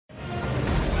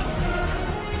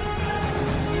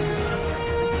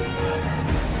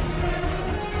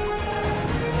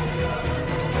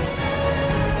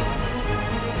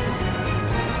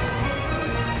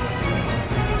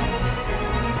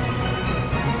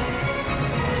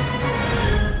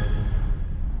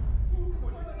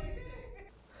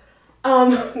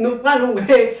nous parlons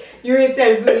d'une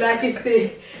interview là qui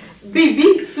c'est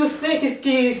Bibi, Toussaint,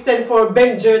 qui stand for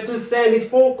Benger, Toussaint, ils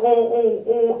font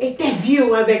qu'on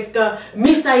interview avec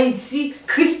Miss Haiti,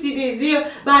 Christie Desir,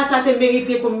 bah ça te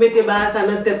mérité pour mettre bah ça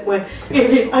dans tes points. Et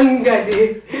puis on regarde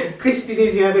Christie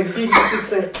Desir avec Bibi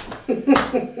Toussaint.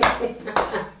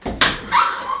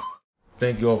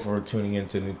 Thank you all for tuning in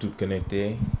to Nou Tout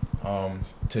Konekte.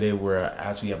 Today we're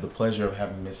actually have the pleasure of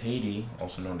having Miss Haiti,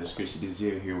 also known as Christie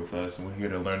Desir, here with us, and we're here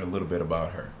to learn a little bit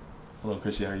about her. Hello,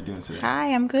 Christie. How are you doing today?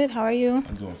 Hi, I'm good. How are you?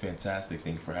 I'm doing fantastic.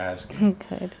 Thank you for asking.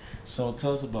 Good. So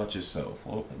tell us about yourself.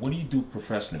 What do you do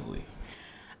professionally?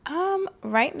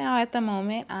 Right now at the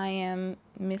moment, I am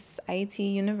Miss Haiti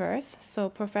Universe. So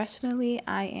professionally,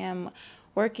 I am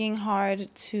working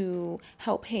hard to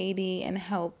help Haiti and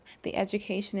help the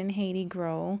education in Haiti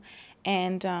grow.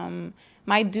 And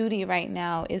my duty right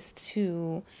now is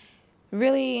to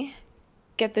really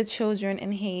get the children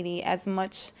in Haiti as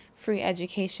much free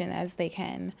education as they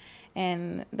can.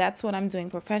 And that's what I'm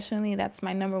doing professionally. That's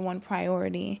my #1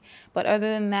 priority. But other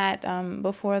than that,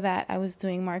 before that, I was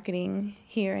doing marketing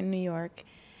here in New York.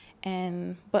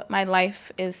 But my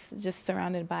life is just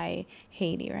surrounded by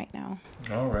Haiti right now.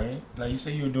 All right. Now you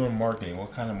say you were doing marketing.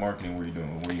 What kind of marketing were you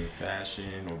doing? Were you in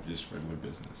fashion or just regular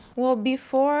business? Well,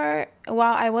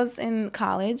 while I was in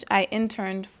college, I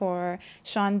interned for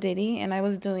Sean Diddy, and I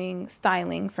was doing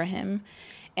styling for him.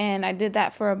 And I did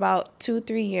that for about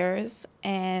 2-3 years.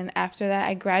 And after that,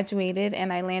 I graduated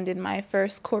and I landed my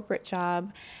first corporate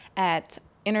job at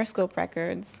Interscope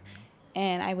Records.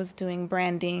 And I was doing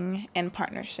branding and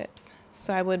partnerships.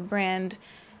 So I would brand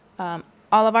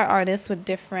all of our artists with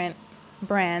different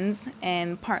brands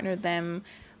and partner them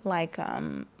like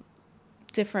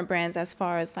different brands as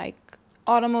far as like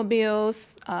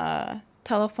automobiles,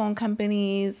 telephone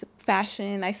companies,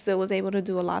 fashion. I still was able to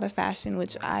do a lot of fashion,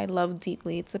 which I love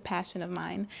deeply. It's a passion of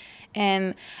mine.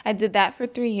 And I did that for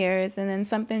 3 years, and then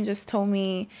something just told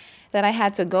me that I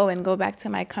had to go back to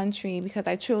my country because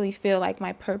I truly feel like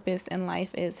my purpose in life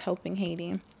is helping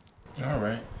Haiti. All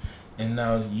right. And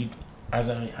now, as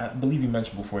I believe you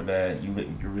mentioned before that you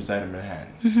reside in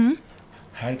Manhattan. Mm-hmm.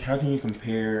 How can you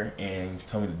compare and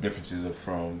tell me the differences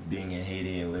from being in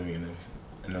Haiti and living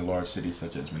in a large city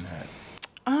such as Manhattan?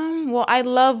 Well, I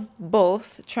love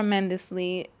both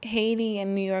tremendously. Haiti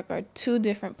and New York are 2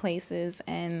 different places,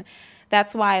 and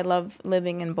that's why I love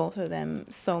living in both of them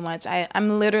so much.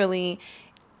 I'm literally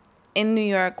in New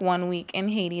York 1 week, in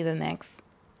Haiti the next,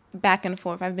 back and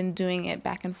forth. I've been doing it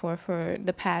back and forth for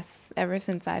the past, ever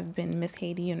since I've been Miss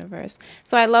Haiti Universe.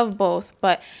 So I love both,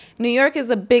 but New York is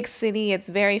a big city. It's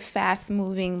very fast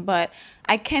moving, but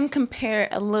I can compare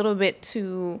a little bit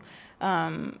to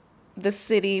the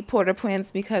city,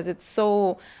 Port-au-Prince, because it's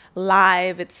so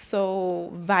live, it's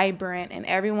so vibrant, and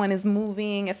everyone is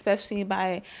moving, especially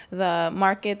by the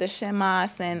market, the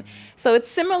Shemas. And so it's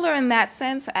similar in that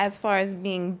sense as far as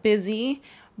being busy,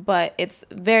 but it's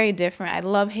very different. I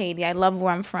love Haiti. I love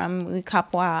where I'm from,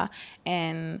 Capua,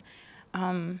 and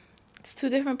it's 2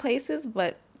 different places,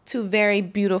 but 2 very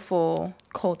beautiful,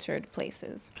 cultured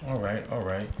places. All right, all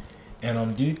right.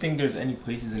 And do you think there's any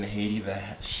places in Haiti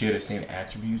that share the same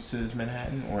attributes as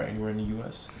Manhattan or anywhere in the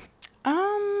U.S.?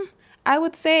 I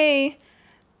would say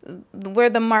where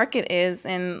the market is,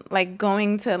 and like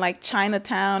going to like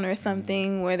Chinatown or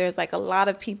something where there's like a lot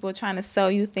of people trying to sell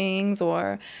you things,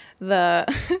 or the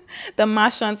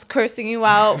marchands cursing you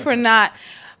out for not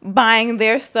buying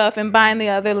their stuff and buying the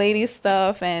other lady's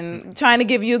stuff and trying to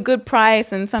give you a good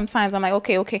price. And sometimes I'm like,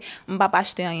 okay,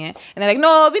 mbaba and they're like,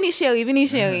 no, vini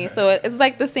chéri. So it's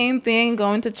like the same thing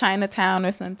going to Chinatown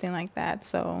or something like that.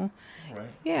 So right,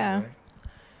 yeah. Right.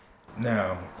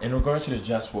 Now, in regards to the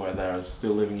diaspora that are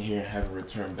still living here and haven't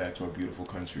returned back to our beautiful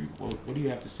country, what do you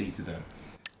have to say to them?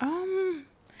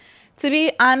 To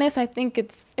be honest, I think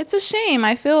it's a shame.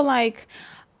 I feel like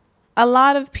a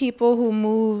lot of people who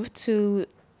move to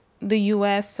the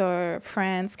U.S. or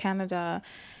France, Canada,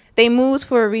 they moved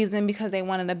for a reason because they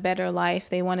wanted a better life.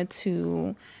 They wanted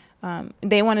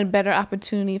better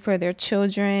opportunity for their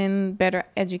children, better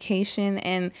education.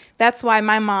 And that's why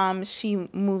my mom, she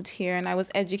moved here and I was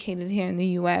educated here in the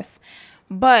U.S.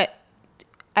 But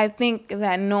I think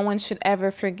that no one should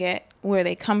ever forget where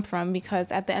they come from,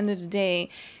 because at the end of the day,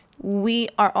 we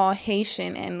are all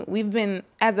Haitian, and we've been,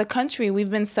 as a country,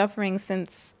 we've been suffering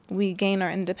since we gained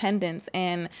our independence.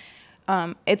 And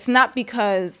it's not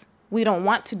because we don't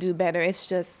want to do better. It's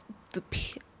just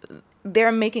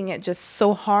they're making it just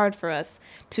so hard for us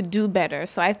to do better.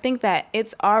 So I think that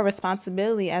it's our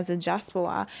responsibility as a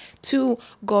diaspora to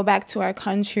go back to our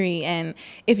country. And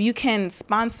if you can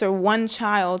sponsor one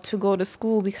child to go to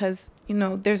school because you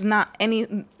know, there's not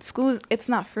any schools, it's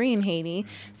not free in Haiti.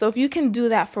 So if you can do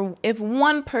that if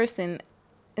one person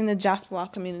in the diaspora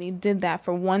community did that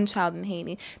for one child in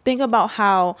Haiti, think about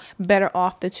how better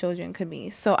off the children could be.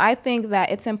 So I think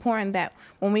that it's important that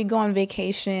when we go on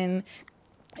vacation,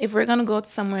 if we're going to go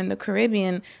somewhere in the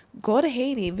Caribbean, go to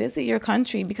Haiti, visit your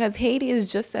country, because Haiti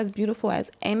is just as beautiful as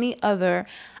any other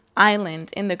island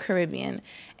in the Caribbean.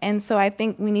 And so I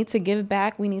think we need to give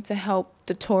back. We need to help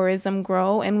the tourism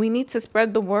grow, and we need to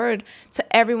spread the word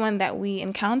to everyone that we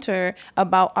encounter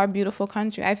about our beautiful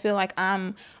country. I feel like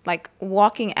I'm like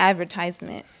walking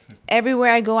advertisement.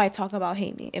 Everywhere I go, I talk about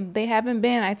Haiti. If they haven't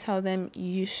been, I tell them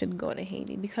you should go to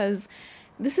Haiti, because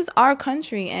this is our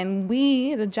country, and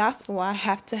we, the diaspora,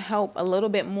 have to help a little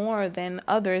bit more than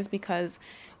others, because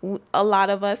a lot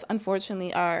of us,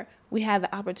 unfortunately, we have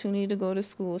the opportunity to go to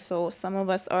school. So some of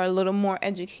us are a little more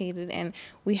educated, and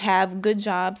we have good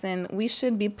jobs, and we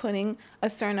should be putting a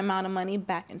certain amount of money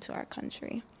back into our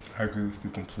country. I agree with you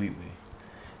completely.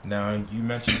 Now, you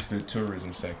mentioned the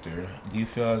tourism sector. Do you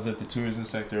feel as if the tourism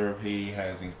sector of Haiti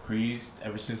has increased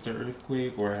ever since the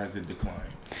earthquake, or has it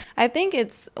declined? I think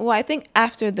I think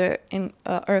after the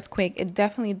earthquake, it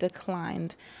definitely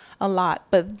declined a lot.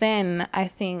 But then I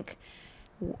think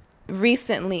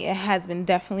recently it has been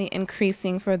definitely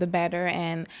increasing for the better,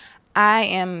 and I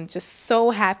am just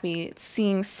so happy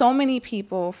seeing so many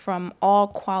people from all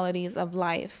qualities of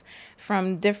life,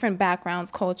 from different backgrounds,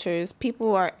 cultures.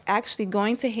 People are actually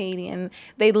going to Haiti, and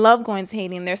they love going to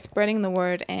Haiti, and they're spreading the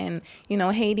word. And, you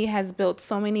know, Haiti has built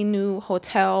so many new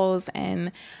hotels,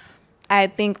 and I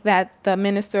think that the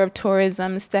Minister of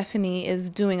Tourism, Stephanie, is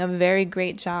doing a very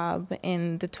great job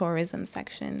in the tourism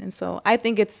section. And so I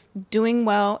think it's doing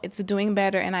well, it's doing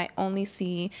better, and I only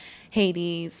see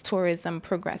Haiti's tourism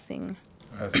progressing.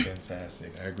 That's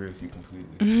fantastic. I agree with you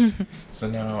completely. So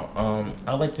now,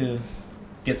 I'd like to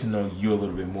get to know you a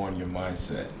little bit more and your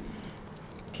mindset.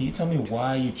 Can you tell me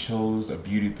why you chose a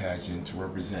beauty pageant to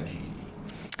represent Haiti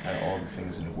out of all the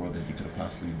things in the world that you could have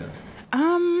possibly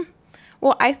done?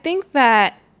 Well, I think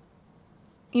that,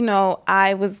 you know,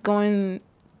 I was going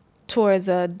towards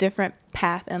a different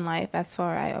path in life as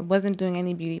far as I wasn't doing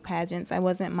any beauty pageants. I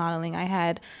wasn't modeling. I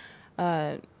had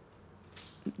a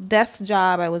desk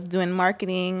job. I was doing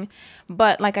marketing.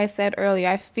 But like I said earlier,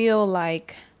 I feel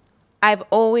like I've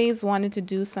always wanted to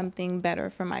do something better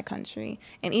for my country.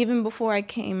 And even before I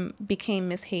became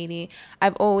Miss Haiti,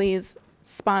 I've always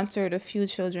sponsored a few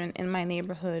children in my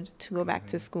neighborhood to go back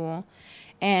to school.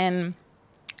 And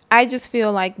I just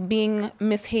feel like being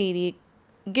Miss Haiti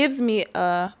gives me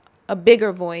a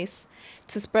bigger voice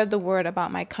to spread the word about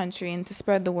my country and to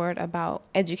spread the word about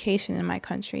education in my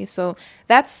country. So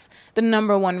that's the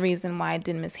number one reason why I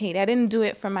did Miss Haiti. I didn't do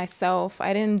it for myself.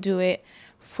 I didn't do it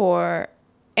for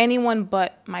anyone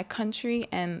but my country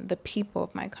and the people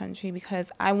of my country,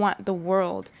 because I want the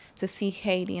world to see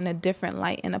Haiti in a different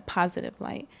light, in a positive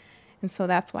light. And so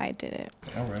that's why I did it.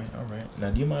 All right, all right.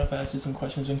 Now, do you mind if I ask you some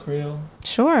questions in Creole?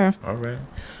 Sure. All right.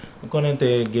 Nou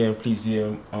Konekte gen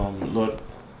plaisir l'autre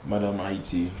Madame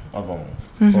Haiti avant.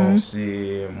 Bon,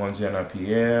 c'est Mondiana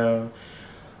Pierre,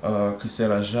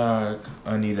 Christelle Jacques,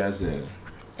 Haiti Desir.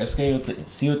 Est-ce que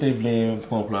si vous voulez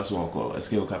prendre place ou encore, est-ce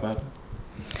que vous êtes capable?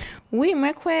 Oui,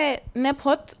 moi crois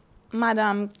n'importe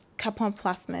madame qui prend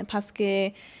place, parce que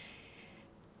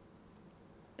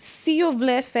si vous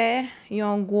voulez faire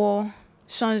un gros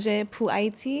changer pour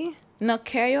Haïti, dans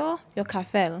cœur yo ka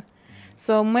faire.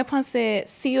 So moi pense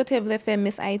si vous voulez faire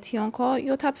Miss Haïti encore,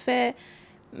 yo tap fait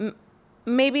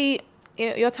maybe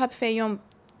yo tap fait un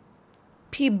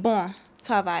plus bon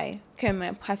travail que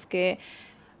moi, parce que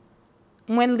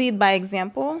moi lead by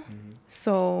example.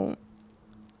 So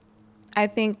I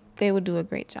think they would do a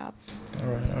great job.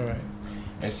 All right, all right.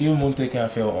 Et si vous montez qu'à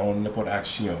faire n'importe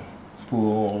action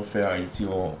pour faire Haïti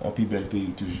un plus bel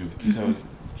pays toujours, qui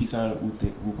ça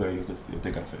vous croyez que vous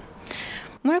avez qu'à faire?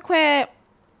 Moi crois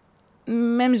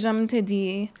même j'aime te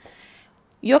dire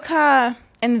yo ka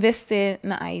investir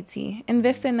dans Haïti,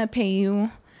 investir dans pays ou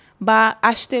ba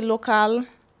acheter local,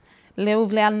 les ou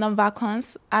vle al nan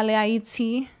vacances, aller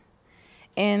Haïti,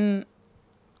 and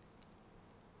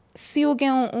si ou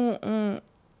gen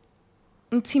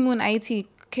un ti moun Haïti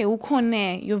que ou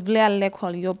connaît, yo vle al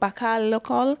l'école, yo pa ka al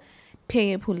l'école,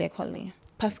 payer pour l'école li.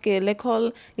 Parce que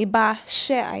l'école li ba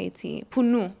cher Haïti pour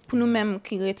nous même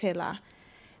qui rete là.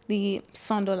 Li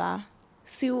 $100.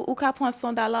 Si ou ka prend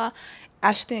 $100,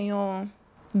 acheter un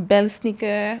bel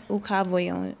sneaker, ou ka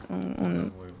voyer un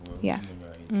yeah.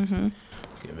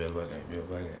 Okay, bel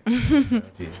bagay.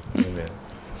 Amen.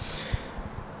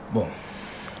 Bon.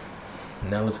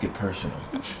 Now let's get personal.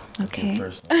 Okay.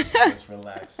 Let's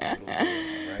relax a little bit,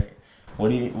 right? What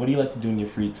do you like to do in your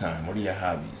free time? What are your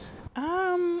hobbies?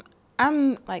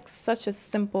 I'm like such a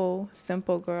simple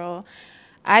girl.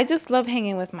 I just love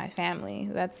hanging with my family.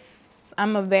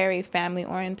 I'm a very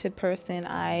family-oriented person.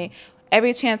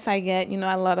 Every chance I get, you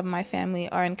know, a lot of my family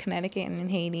are in Connecticut and in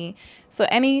Haiti. So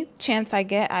any chance I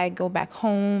get, I go back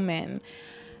home. And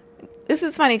this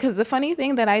is funny because the funny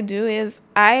thing that I do is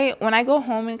when I go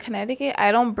home in Connecticut,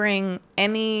 I don't bring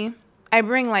I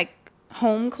bring like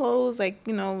home clothes, like,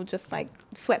 you know, just like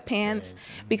sweatpants,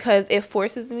 because it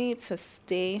forces me to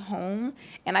stay home.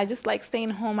 And I just like staying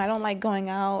home. I don't like going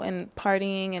out and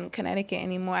partying in Connecticut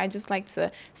anymore. I just like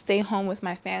to stay home with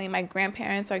my family. My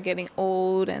grandparents are getting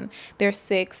old and they're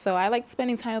sick, so I like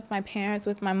spending time with my parents,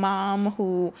 with my mom,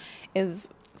 who is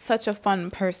such a fun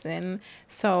person.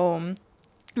 So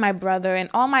my brother and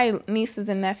all my nieces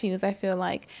and nephews, I feel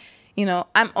like, you know,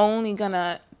 I'm only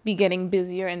gonna be getting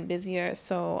busier and busier,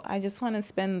 so I just want to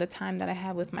spend the time that I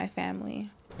have with my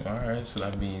family. All right, so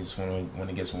that means when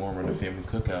it gets warmer, the family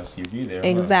cookouts, you'll be there.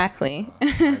 Exactly.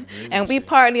 Huh? And we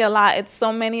party a lot. It's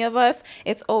so many of us.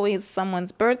 It's always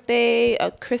someone's birthday,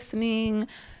 a christening,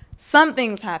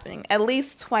 something's happening at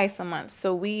least twice a month.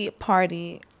 So we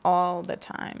party all the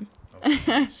time.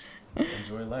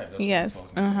 Enjoy life. That's yes. What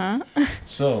I'm talking about.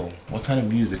 So, what kind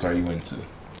of music are you into?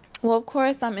 Well, of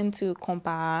course, I'm into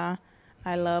compa.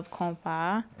 I love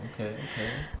compa. Okay.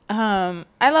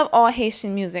 I love all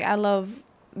Haitian music. I love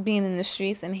being in the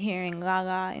streets and hearing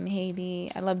gaga in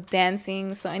Haiti. I love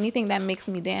dancing, so anything that makes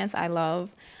me dance, I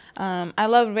love. I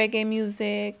love reggae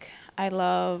music. I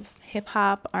love hip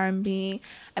hop, R&B.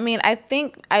 I mean, I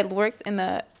think I worked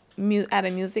at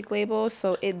a music label,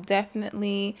 so I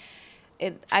definitely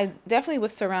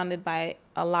was surrounded by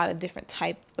a lot of different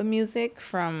type of music,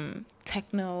 from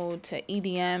techno to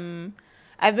EDM.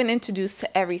 I've been introduced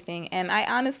to everything, and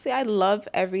I love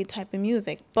every type of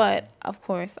music, but of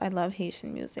course I love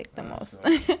Haitian music the most.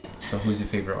 So who's your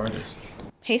favorite artist?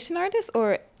 Haitian artist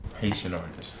or? Haitian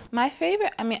artist. My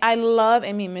favorite, I love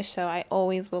Amy Michelle. I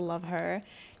always will love her.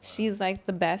 She's like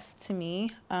the best to me.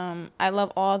 I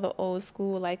love all the old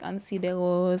school, like Ansi de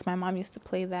Rose. My mom used to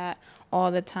play that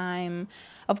all the time.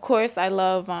 Of course, I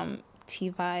love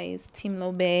T-Vice, Team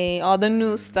Lobe, all the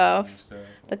new stuff,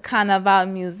 the Carnival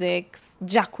music,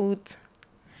 Jakut.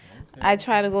 Okay. I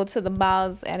try to go to the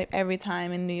bals every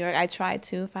time in New York. I try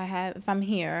to if I'm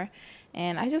here.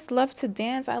 And I just love to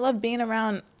dance. I love being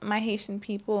around my Haitian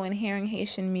people and hearing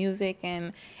Haitian music.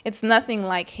 And it's nothing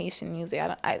like Haitian music.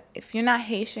 If you're not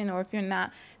Haitian, or if you're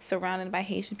not surrounded by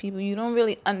Haitian people, you don't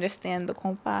really understand the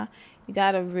compa. You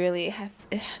gotta really, it has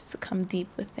to come deep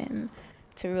within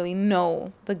to really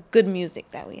know the good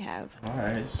music that we have. All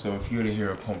right. So if you were to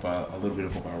hear a little bit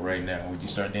of compa right now, would you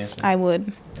start dancing? I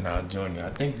would. And I'll join you. I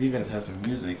think Vivens has some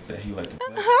music that he likes to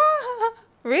play.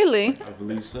 Really? I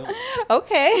believe so.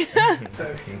 Okay.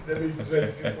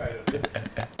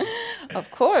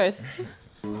 Of course.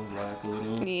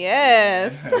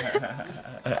 Yes.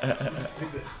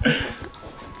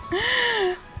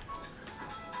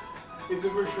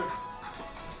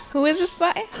 Who is this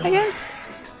by again?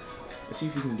 Let's see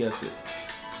if you can guess it.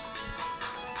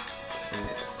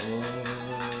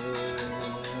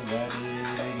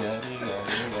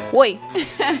 Wait.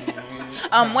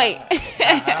 Wait.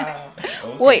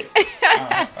 Wait.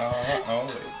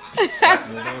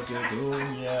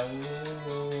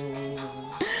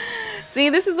 See,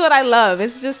 this is what I love.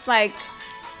 It's just like,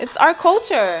 it's our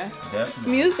culture. Definitely. It's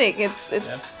music.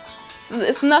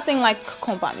 It's nothing like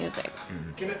compa music.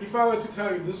 If I were to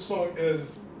tell you this song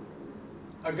is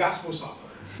a gospel song.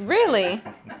 Really?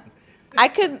 I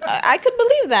could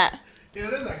believe that. Yeah,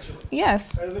 it is actually.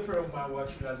 Yes. I have a friend of mine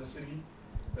who has a CD.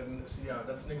 And CD out.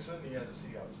 That's Nixon. He has a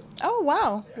CD out. So. Oh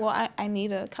wow! Yeah. Well, I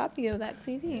need a copy of that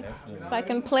CD, Yeah. so I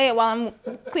can play it while I'm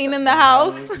cleaning the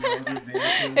house.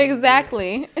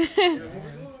 Exactly. Yeah,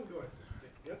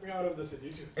 get me out of this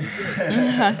YouTube.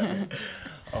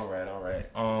 All right.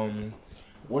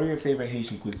 What are your favorite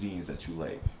Haitian cuisines that you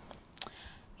like?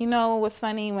 You know what's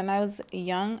funny? When I was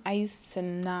young, I used to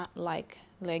not like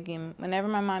legume. Whenever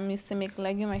my mom used to make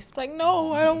legume, I used to be like,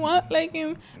 no, I don't want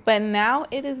legume. But now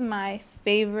it is my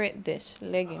favorite dish,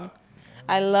 legume.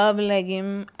 I love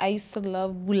legume. I used to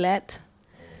love boulette.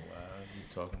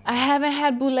 I haven't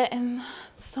had boulette in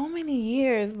so many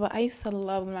years, but I used to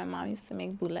love when my mom used to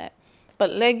make boulette.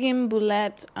 But legume,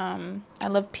 boulette, I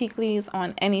love pickles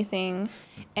on anything.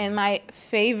 And my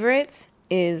favorite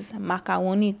is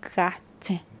macaroni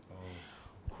graten.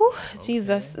 Whew, okay.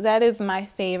 Jesus, that is my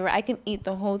favorite. I can eat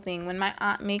the whole thing. When my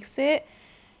aunt makes it,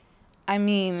 I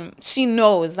mean, she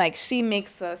knows. Like, she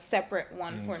makes a separate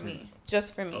one for me,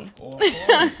 just for me.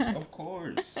 Of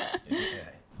course. Yeah.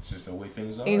 It's just the way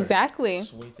things are. Exactly. It's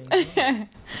the way things are.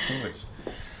 Of course.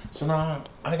 So now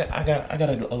I got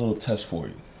a little test for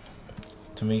you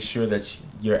to make sure that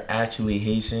you're actually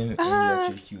Haitian and you're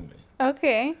actually human.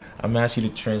 Okay. I'm asking you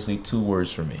to translate 2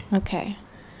 words for me. Okay.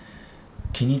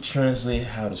 Can you translate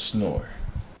how to snore?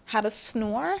 How to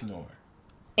snore? Snore.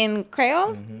 In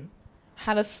Creole? Mm-hmm.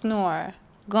 How to snore.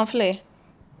 Gonfler.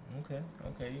 Okay,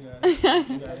 you got it.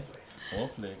 You got it.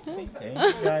 Gonfler. Okay,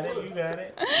 you got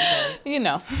it. You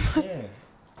know. Yeah.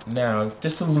 Now,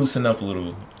 just to loosen up a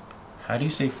little, how do you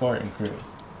say fart in Creole?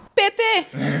 Pete.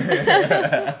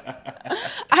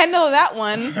 I know that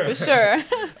one for sure.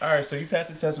 All right, so you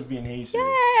passed the test of being Haitian.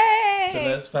 Yay! So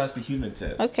let's pass the human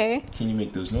test. Okay. Can you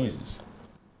make those noises?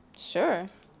 Sure.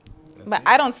 But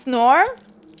I don't snore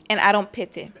and I don't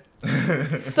pity.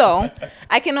 So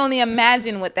I can only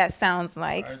imagine what that sounds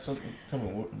like. All right, so tell me,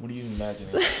 what do you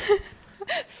imagine?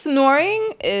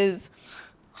 Snoring is...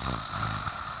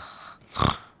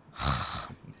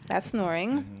 That's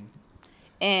snoring. Mm-hmm.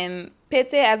 And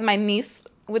pete, as my niece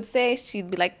would say, she'd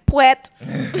be like, poet.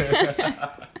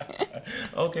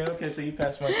 Okay, so you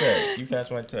passed my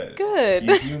test. Good.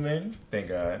 You're human, thank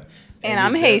God. And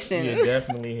I'm Haitian. You're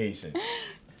definitely Haitian.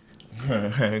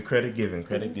 Credit given.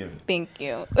 Thank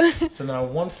you. So now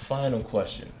one final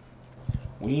question.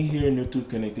 When you hear Nou Tout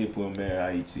Konekte pour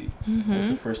Haiti, what's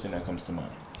the first thing that comes to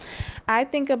mind? I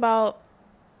think about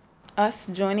us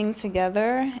joining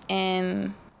together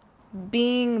and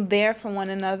being there for one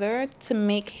another to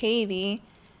make Haiti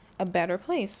a better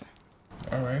place.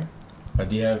 All right.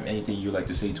 Do you have anything you'd like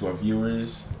to say to our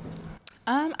viewers?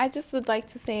 I just would like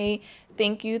to say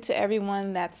thank you to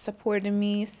everyone that's supported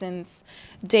me since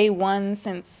day one,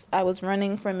 since I was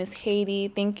running for Miss Haiti.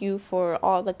 Thank you for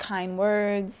all the kind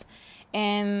words.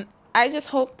 And I just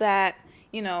hope that,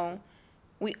 you know,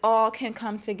 we all can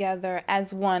come together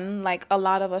as one, like a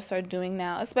lot of us are doing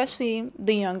now, especially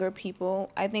the younger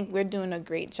people. I think we're doing a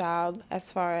great job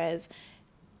as far as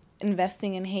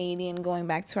investing in Haiti and going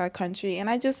back to our country. And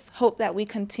I just hope that we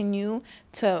continue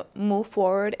to move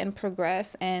forward and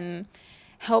progress and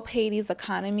help Haiti's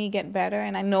economy get better.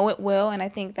 And I know it will. And I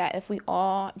think that if we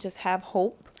all just have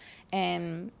hope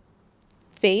and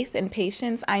faith and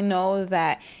patience, I know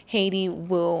that Haiti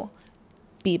will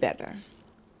be better.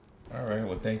 All right.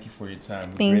 Well, thank you for your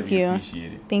time. We Thank really you.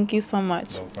 appreciate it. Thank you so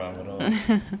much. No problem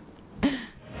at all.